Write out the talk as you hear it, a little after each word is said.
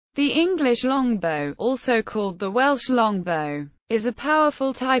The English longbow, also called the Welsh longbow, is a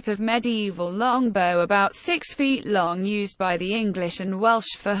powerful type of medieval longbow about 6 feet long used by the English and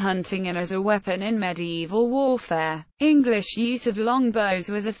Welsh for hunting and as a weapon in medieval warfare. English use of longbows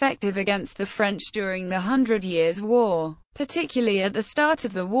was effective against the French during the 100 Years' War, particularly at the start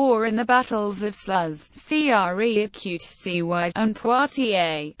of the war in the battles of Sluys, Creut, and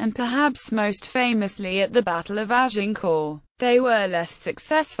Poitiers, and perhaps most famously at the Battle of Agincourt. They were less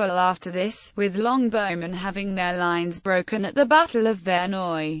successful after this, with longbowmen having their lines broken at the Battle of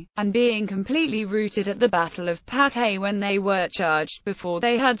Verneuil, and being completely routed at the Battle of Patay when they were charged before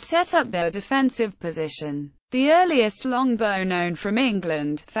they had set up their defensive position. The earliest longbow known from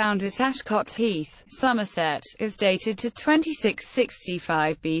England, found at Ashcott Heath, Somerset, is dated to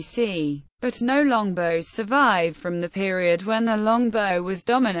 2665 BC. But no longbows survive from the period when the longbow was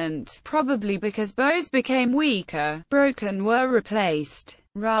dominant, probably because bows became weaker, broken were replaced,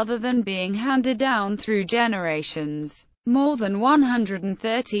 rather than being handed down through generations. More than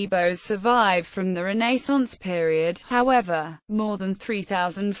 130 bows survive from the Renaissance period, however. More than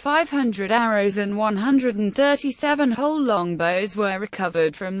 3,500 arrows and 137 whole longbows were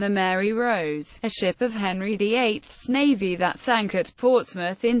recovered from the Mary Rose, a ship of Henry VIII's navy that sank at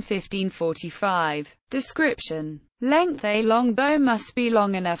Portsmouth in 1545. Description: length: a longbow must be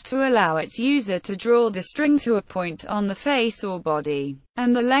long enough to allow its user to draw the string to a point on the face or body,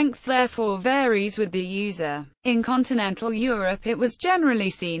 and the length therefore varies with the user. In continental Europe it was generally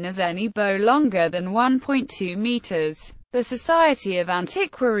seen as any bow longer than 1.2 meters. The Society of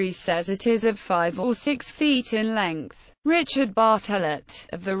Antiquaries says it is of 5 or 6 feet in length. Richard Bartlett,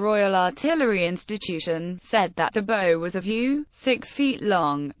 of the Royal Artillery Institution, said that the bow was of yew, 6 feet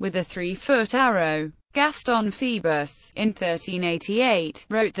long, with a 3-foot arrow. Gaston Phoebus, in 1388,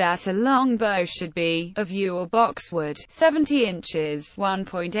 wrote that a longbow should be of yew or boxwood, 70 inches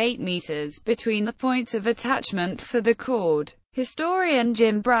 (1.8 meters) between the points of attachment for the cord. Historian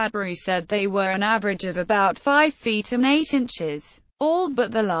Jim Bradbury said they were an average of about 5 feet and 8 inches. All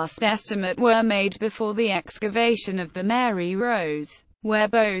but the last estimate were made before the excavation of the Mary Rose, where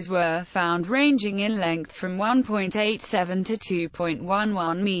bows were found ranging in length from 1.87 to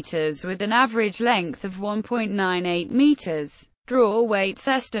 2.11 meters with an average length of 1.98 meters. Draw weights: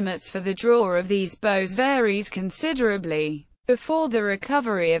 estimates for the draw of these bows varies considerably. Before the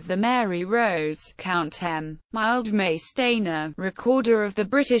recovery of the Mary Rose, Count M. Mildmay Stainer, recorder of the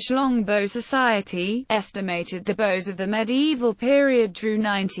British Longbow Society, estimated the bows of the medieval period drew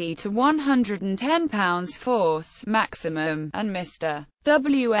 90 to 110 pounds force maximum, and Mr.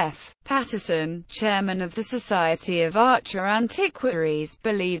 W.F. Patterson, chairman of the Society of Archer Antiquaries,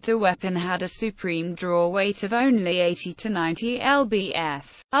 believed the weapon had a supreme draw weight of only 80 to 90 lbf.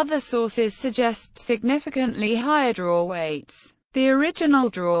 Other sources suggest significantly higher draw weights. The original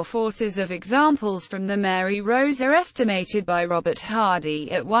draw forces of examples from the Mary Rose are estimated by Robert Hardy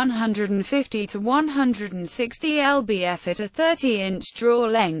at 150 to 160 lbf at a 30-inch draw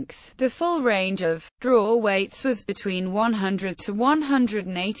length. The full range of draw weights was between 100 to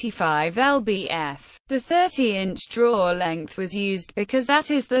 185 lbf. The 30-inch draw length was used because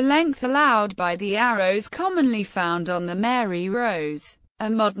that is the length allowed by the arrows commonly found on the Mary Rose. A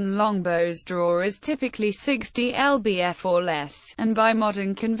modern longbow's draw is typically 60 lbf or less, and by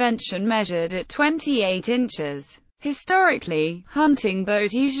modern convention measured at 28 inches. Historically, hunting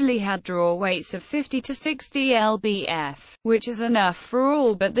bows usually had draw weights of 50 to 60 lbf, which is enough for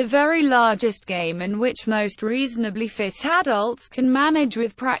all but the very largest game, and which most reasonably fit adults can manage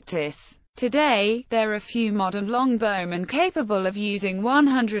with practice. Today, there are few modern longbowmen capable of using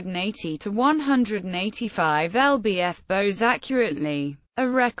 180 to 185 lbf bows accurately. A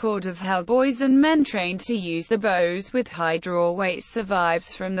record of hellboys and men trained to use the bows with high draw weights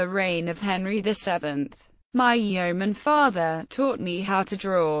survives from the reign of Henry VII. My yeoman father taught me how to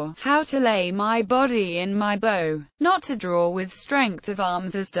draw, how to lay my body in my bow, not to draw with strength of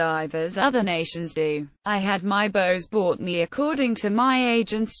arms as divers other nations do. I had my bows bought me according to my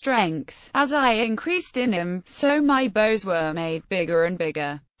age and strength. As I increased in him, so my bows were made bigger and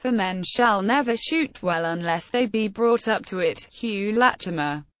bigger. For men shall never shoot well unless they be brought up to it. Hugh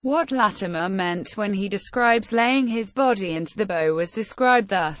Latimer. What Latimer meant when he describes laying his body into the bow was described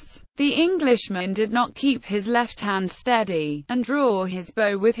thus: the Englishman did not keep his left hand steady, and draw his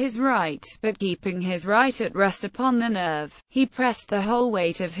bow with his right, but keeping his right at rest upon the nerve, he pressed the whole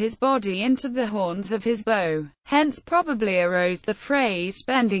weight of his body into the horns of his bow. Hence probably arose the phrase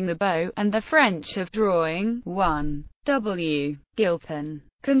bending the bow, and the French of drawing. 1. W. Gilpin.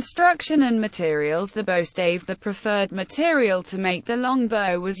 Construction and materials. The bow stave. The preferred material to make the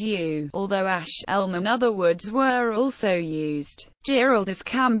longbow was yew, although ash, elm and other woods were also used. Giraldus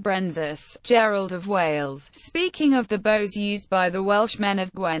Cambrensis, Gerald of Wales, speaking of the bows used by the Welshmen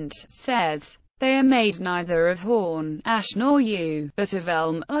of Gwent, says, "They are made neither of horn, ash nor yew, but of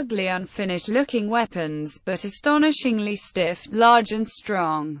elm, ugly unfinished-looking weapons, but astonishingly stiff, large and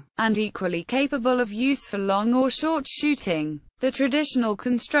strong, and equally capable of use for long or short shooting." The traditional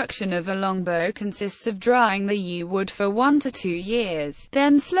construction of a longbow consists of drying the yew wood for 1 to 2 years,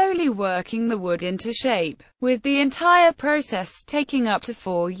 then slowly working the wood into shape, with the entire process taking up to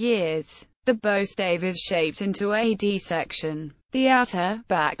 4 years. The bow stave is shaped into a D section. The outer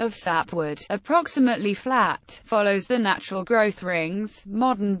back of sapwood, approximately flat, follows the natural growth rings.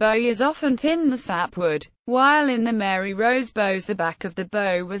 Modern bowyers often thin the sapwood, while in the Mary Rose bows the back of the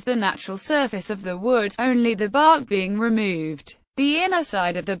bow was the natural surface of the wood, only the bark being removed. The inner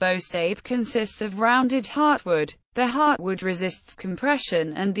side of the bow stave consists of rounded heartwood. The heartwood resists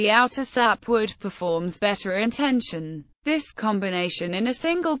compression, and the outer sapwood performs better in tension. This combination in a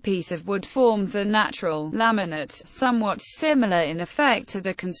single piece of wood forms a natural laminate, somewhat similar in effect to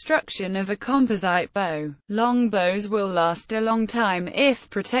the construction of a composite bow. Longbows will last a long time if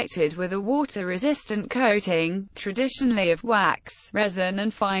protected with a water-resistant coating, traditionally of wax, resin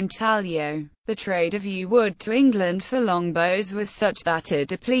and fine tallow. The trade of yew wood to England for longbows was such that it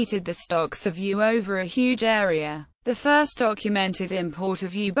depleted the stocks of yew over a huge area. The first documented import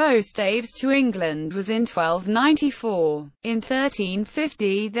of yew bow staves to England was in 1294. In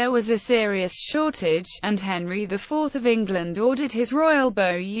 1350 there was a serious shortage, and Henry IV of England ordered his royal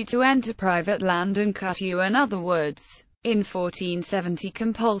bow yew to enter private land and cut yew and other woods. In 1470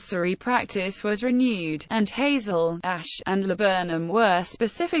 compulsory practice was renewed, and hazel, ash, and laburnum were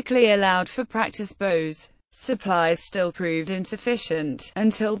specifically allowed for practice bows. Supplies still proved insufficient,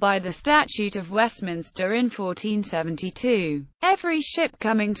 until by the Statute of Westminster in 1472, every ship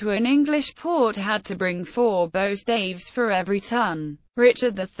coming to an English port had to bring 4 bow staves for every ton.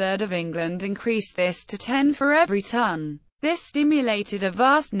 Richard III of England increased this to 10 for every ton. This stimulated a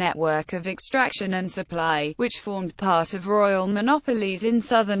vast network of extraction and supply, which formed part of royal monopolies in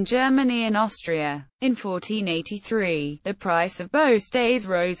southern Germany and Austria. In 1483, the price of bow staves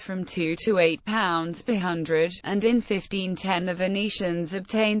rose from £2 to £8 per hundred, and in 1510 the Venetians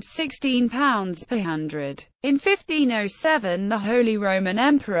obtained £16 per hundred. In 1507 the Holy Roman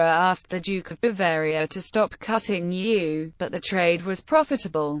Emperor asked the Duke of Bavaria to stop cutting yew, but the trade was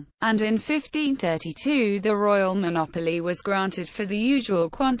profitable, and in 1532 the royal monopoly was granted for the usual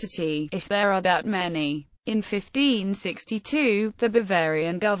quantity, if there are that many. In 1562, the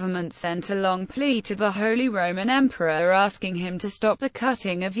Bavarian government sent a long plea to the Holy Roman Emperor asking him to stop the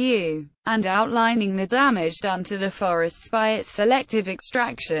cutting of yew, and outlining the damage done to the forests by its selective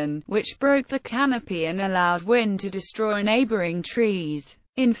extraction, which broke the canopy and allowed wind to destroy neighboring trees.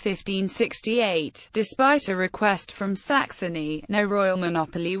 In 1568, despite a request from Saxony, no royal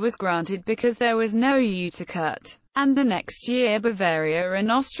monopoly was granted because there was no yew to cut. And the next year Bavaria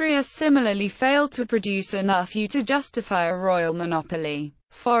and Austria similarly failed to produce enough yew to justify a royal monopoly.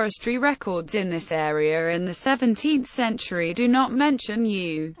 Forestry records in this area in the 17th century do not mention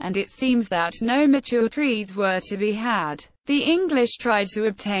yew, and it seems that no mature trees were to be had. The English tried to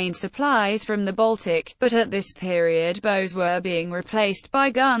obtain supplies from the Baltic, but at this period bows were being replaced by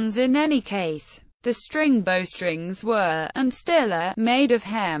guns in any case. The string bowstrings were, and still are, made of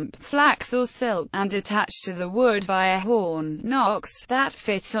hemp, flax or silk, and attached to the wood via horn knocks that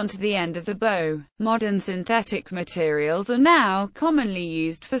fit onto the end of the bow. Modern synthetic materials are now commonly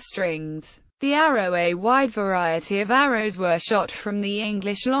used for strings. The arrow. A wide variety of arrows were shot from the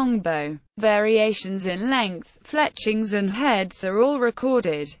English longbow. Variations in length, fletchings and heads are all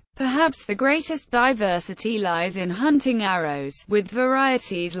recorded. Perhaps the greatest diversity lies in hunting arrows, with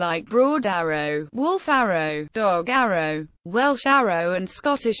varieties like broad arrow, wolf arrow, dog arrow, Welsh arrow and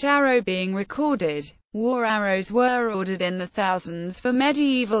Scottish arrow being recorded. War arrows were ordered in the thousands for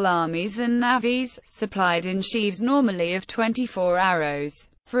medieval armies and navies, supplied in sheaves normally of 24 arrows.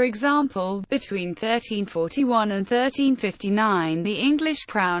 For example, between 1341 and 1359 the English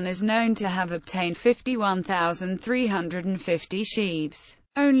crown is known to have obtained 51,350 sheaves.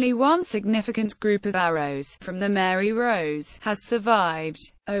 Only one significant group of arrows, from the Mary Rose, has survived.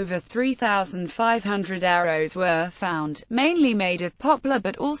 Over 3,500 arrows were found, mainly made of poplar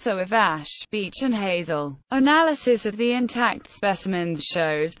but also of ash, beech and hazel. Analysis of the intact specimens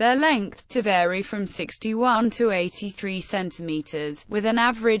shows their length to vary from 61 to 83 centimeters, with an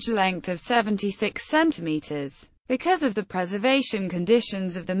average length of 76 centimeters. Because of the preservation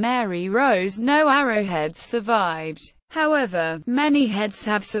conditions of the Mary Rose, no arrowheads survived. However, many heads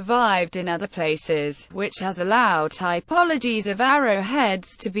have survived in other places, which has allowed typologies of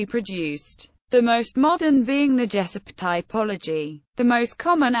arrowheads to be produced. The most modern being the Jessup typology. The most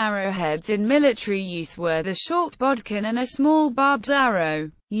common arrowheads in military use were the short bodkin and a small barbed arrow.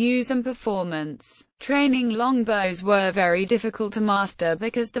 Use and performance. Training longbows were very difficult to master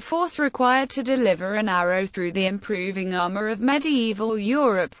because the force required to deliver an arrow through the improving armor of medieval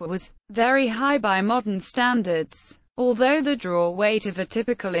Europe was very high by modern standards. Although the draw weight of a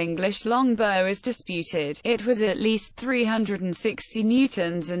typical English longbow is disputed, it was at least 360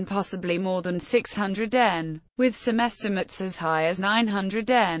 newtons and possibly more than 600 N, with some estimates as high as 900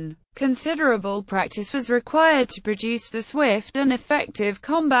 N. Considerable practice was required to produce the swift and effective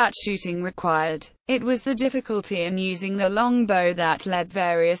combat shooting required. It was the difficulty in using the longbow that led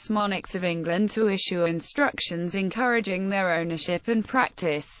various monarchs of England to issue instructions encouraging their ownership and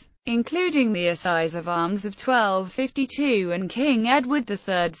practice, including the Assize of Arms of 1252 and King Edward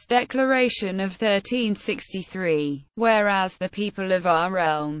III's Declaration of 1363, whereas the people of our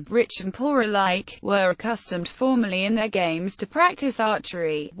realm, rich and poor alike, were accustomed formerly in their games to practice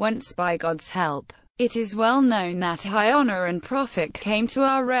archery, whence by God's help, it is well known that high honor and profit came to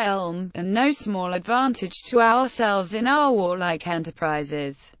our realm, and no small advantage to ourselves in our warlike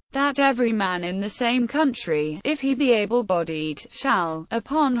enterprises. That every man in the same country, if he be able-bodied, shall,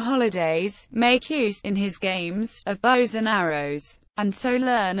 upon holidays, make use, in his games, of bows and arrows, and so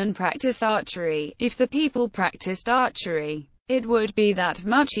learn and practice archery. If the people practiced archery, it would be that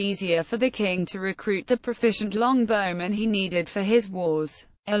much easier for the king to recruit the proficient longbowmen he needed for his wars,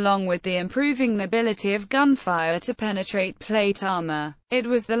 along with the improving ability of gunfire to penetrate plate armor. It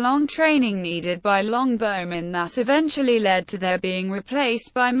was the long training needed by longbowmen that eventually led to their being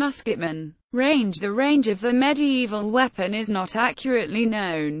replaced by musketmen. The range of the medieval weapon is not accurately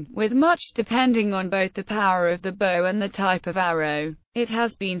known, with much depending on both the power of the bow and the type of arrow. It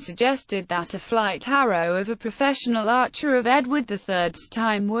has been suggested that a flight arrow of a professional archer of Edward III's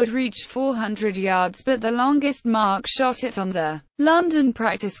time would reach 400 yards, but the longest mark shot at on the London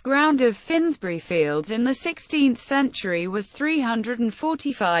practice ground of Finsbury Fields in the 16th century was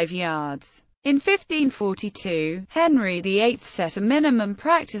 345 yards. In 1542, Henry VIII set a minimum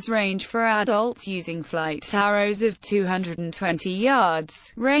practice range for adults using flight arrows of 220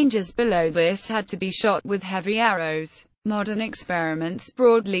 yards. Ranges below this had to be shot with heavy arrows. Modern experiments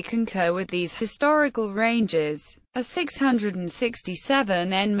broadly concur with these historical ranges. A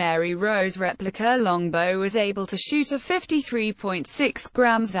 667 N Mary Rose replica longbow was able to shoot a 53.6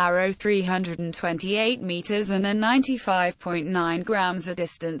 grams arrow 328 meters and a 95.9 grams a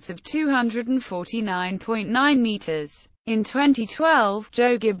distance of 249.9 meters. In 2012,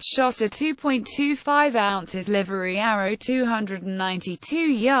 Joe Gibbs shot a 2.25 ounces livery arrow 292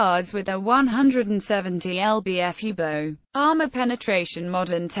 yards with a 170 lbf U-bow. Armor penetration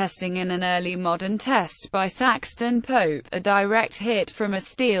modern testing. In an early modern test by Saxton Pope, a direct hit from a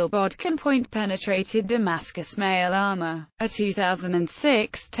steel bodkin point penetrated Damascus mail armor. A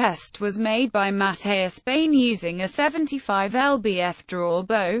 2006 test was made by Matthias Bain using a 75 lbf draw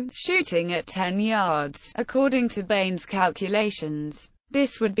bow, shooting at 10 yards. According to Bain's calculations,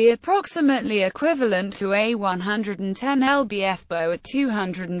 this would be approximately equivalent to a 110 lbf bow at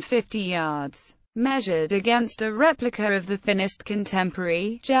 250 yards. Measured against a replica of the thinnest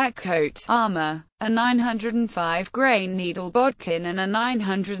contemporary jack coat armor, a 905-grain needle bodkin and a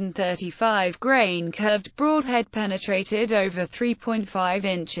 935-grain curved broadhead penetrated over 3.5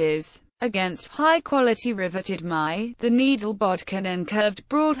 inches. Against high-quality riveted my, the needle bodkin and curved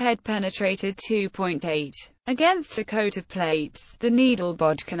broadhead penetrated 2.8. Against a coat of plates, the needle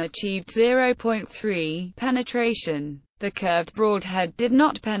bodkin achieved 0.3 penetration. The curved broadhead did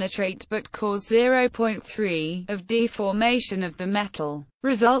not penetrate but caused 0.3 of deformation of the metal.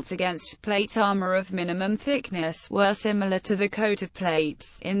 Results against plate armor of minimum thickness were similar to the coat of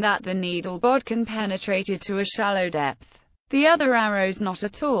plates, in that the needle bodkin penetrated to a shallow depth. The other arrows not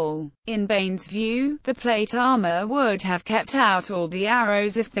at all. In Bain's view, the plate armor would have kept out all the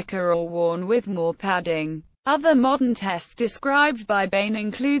arrows if thicker or worn with more padding. Other modern tests described by Bain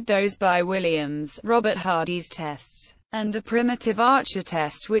include those by Williams, Robert Hardy's tests, and a primitive archer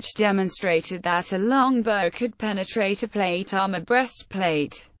test which demonstrated that a longbow could penetrate a plate armor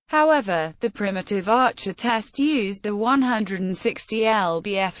breastplate. However, the primitive archer test used a 160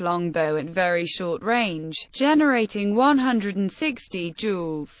 lbf longbow at very short range, generating 160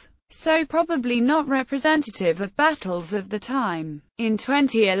 joules. So probably not representative of battles of the time. In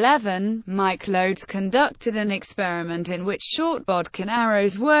 2011, Mike Lodes conducted an experiment in which short bodkin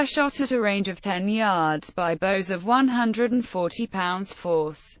arrows were shot at a range of 10 yards by bows of 140 pounds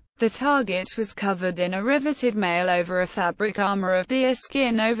force. The target was covered in a riveted mail over a fabric armor of deer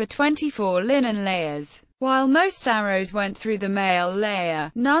skin over 24 linen layers. While most arrows went through the mail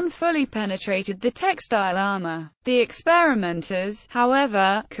layer, none fully penetrated the textile armor. The experimenters,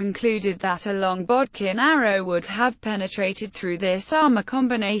 however, concluded that a long bodkin arrow would have penetrated through this armor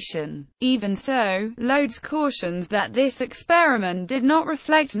combination. Even so, Lodes cautions that this experiment did not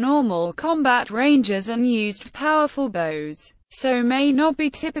reflect normal combat ranges and used powerful bows, so may not be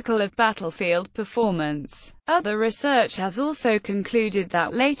typical of battlefield performance. Other research has also concluded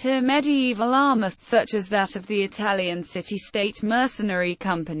that later medieval armor, such as that of the Italian city-state mercenary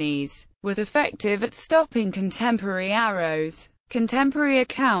companies, was effective at stopping contemporary arrows. Contemporary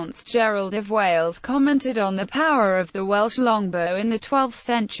accounts. Gerald of Wales commented on the power of the Welsh longbow in the 12th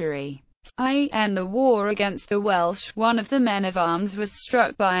century. In the war against the Welsh, one of the men-of-arms was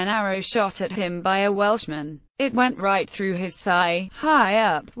struck by an arrow shot at him by a Welshman. It went right through his thigh, high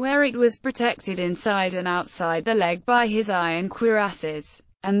up, where it was protected inside and outside the leg by his iron cuirasses,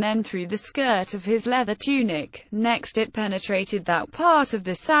 and then through the skirt of his leather tunic. Next it penetrated that part of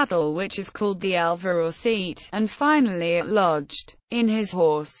the saddle which is called the alver or seat, and finally it lodged in his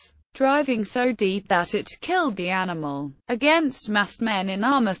horse, driving so deep that it killed the animal. Against masked men in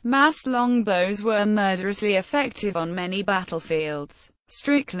armor, masked longbows were murderously effective on many battlefields.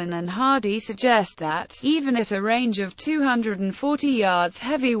 Strickland and Hardy suggest that, even at a range of 240 yards,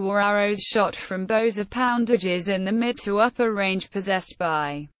 heavy war arrows shot from bows of poundages in the mid to upper range possessed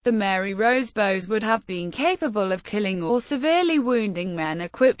by the Mary Rose bows would have been capable of killing or severely wounding men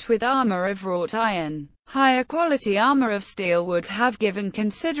equipped with armor of wrought iron. Higher quality armor of steel would have given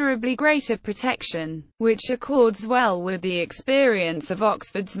considerably greater protection, which accords well with the experience of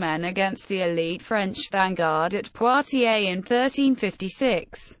Oxford's men against the elite French vanguard at Poitiers in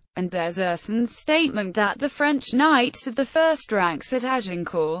 1356, and Desersen's statement that the French knights of the first ranks at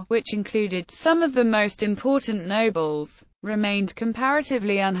Agincourt, which included some of the most important nobles, remained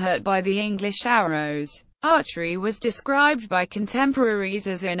comparatively unhurt by the English arrows. Archery was described by contemporaries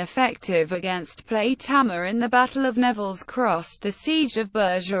as ineffective against plate armor in the Battle of Neville's Cross, the Siege of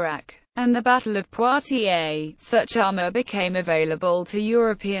Bergerac, and the Battle of Poitiers. Such armor became available to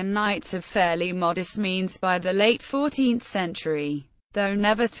European knights of fairly modest means by the late 14th century, though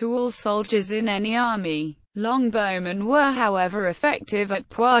never to all soldiers in any army. Longbowmen were however effective at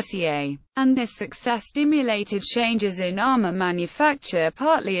Poitiers, and this success stimulated changes in armor manufacture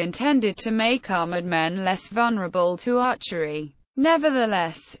partly intended to make armored men less vulnerable to archery.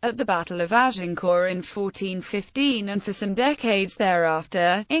 Nevertheless, at the Battle of Agincourt in 1415 and for some decades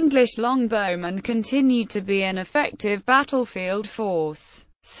thereafter, English longbowmen continued to be an effective battlefield force.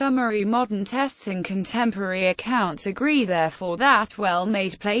 Summary. Modern tests and contemporary accounts agree therefore that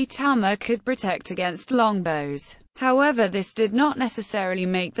well-made plate armor could protect against longbows. However, this did not necessarily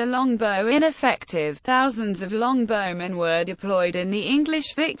make the longbow ineffective. Thousands of longbowmen were deployed in the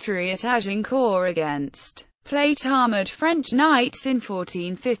English victory at Agincourt against plate-armored French knights in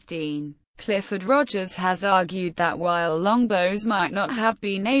 1415. Clifford Rogers has argued that while longbows might not have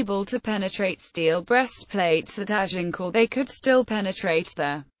been able to penetrate steel breastplates at Agincourt, they could still penetrate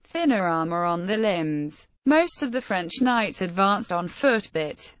the thinner armor on the limbs. Most of the French knights advanced on foot,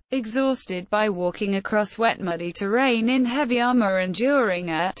 but, exhausted by walking across wet muddy terrain in heavy armor and during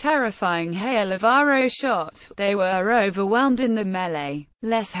a terrifying hail of arrow shot, they were overwhelmed in the melee.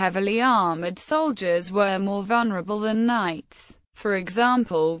 Less heavily armored soldiers were more vulnerable than knights. For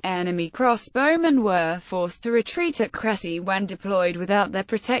example, enemy crossbowmen were forced to retreat at Crécy when deployed without their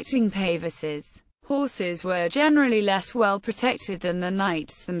protecting pavises. Horses were generally less well protected than the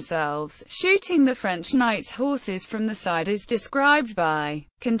knights themselves. Shooting the French knights' horses from the side is described by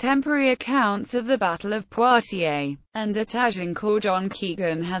contemporary accounts of the Battle of Poitiers, and at Agincourt John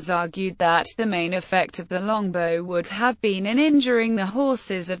Keegan has argued that the main effect of the longbow would have been in injuring the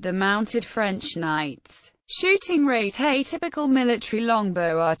horses of the mounted French knights. Shooting rate. A typical military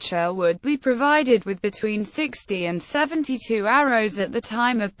longbow archer would be provided with between 60 and 72 arrows at the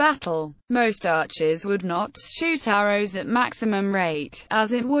time of battle. Most archers would not shoot arrows at maximum rate,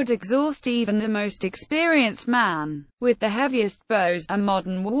 as it would exhaust even the most experienced man. With the heaviest bows, a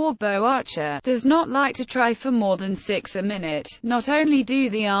modern warbow archer does not like to try for more than 6 a minute. Not only do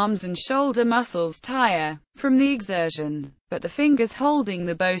the arms and shoulder muscles tire from the exertion, but the fingers holding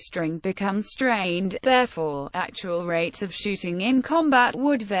the bowstring become strained. Therefore, actual rates of shooting in combat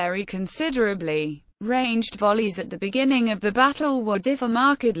would vary considerably. Ranged volleys at the beginning of the battle would differ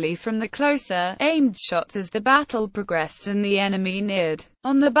markedly from the closer, aimed shots as the battle progressed and the enemy neared.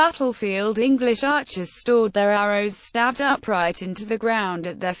 On the battlefield, English archers stored their arrows stabbed upright into the ground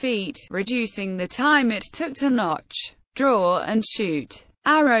at their feet, reducing the time it took to notch, draw, and shoot.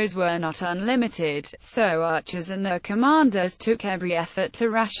 Arrows were not unlimited, so archers and their commanders took every effort to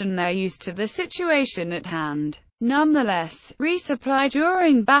ration their use to the situation at hand. Nonetheless, resupply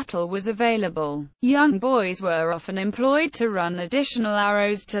during battle was available. Young boys were often employed to run additional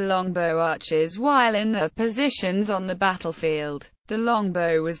arrows to longbow archers while in their positions on the battlefield. The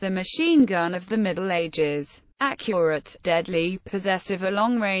longbow was the machine gun of the Middle Ages. Accurate, deadly, possessed of a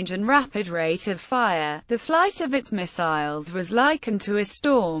long range and rapid rate of fire, the flight of its missiles was likened to a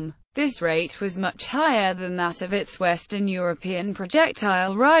storm. This rate was much higher than that of its Western European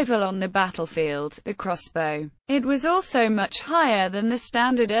projectile rival on the battlefield, the crossbow. It was also much higher than the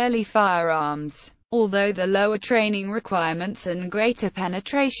standard early firearms. Although the lower training requirements and greater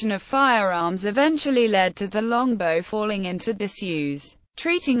penetration of firearms eventually led to the longbow falling into disuse.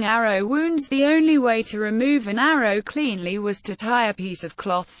 Treating arrow wounds. The only way to remove an arrow cleanly was to tie a piece of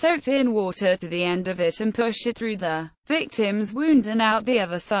cloth soaked in water to the end of it and push it through the victim's wound and out the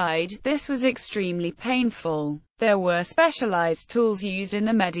other side. This was extremely painful. There were specialized tools used in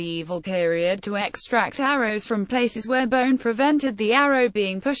the medieval period to extract arrows from places where bone prevented the arrow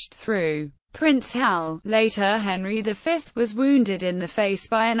being pushed through. Prince Hal, later Henry V, was wounded in the face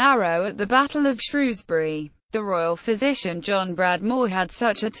by an arrow at the Battle of Shrewsbury. The royal physician John Bradmore had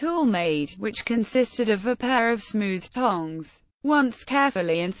such a tool made, which consisted of a pair of smooth tongs, once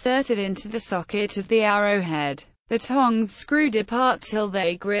carefully inserted into the socket of the arrowhead. The tongs screwed apart till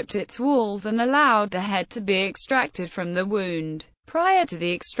they gripped its walls and allowed the head to be extracted from the wound. Prior to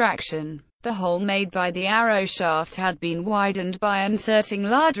the extraction, the hole made by the arrow shaft had been widened by inserting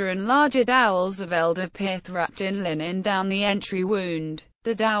larger and larger dowels of elder pith wrapped in linen down the entry wound.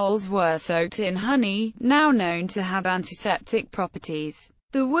 The dowels were soaked in honey, now known to have antiseptic properties.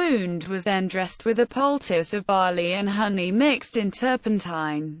 The wound was then dressed with a poultice of barley and honey mixed in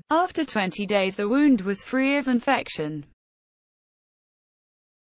turpentine. After 20 days the wound was free of infection.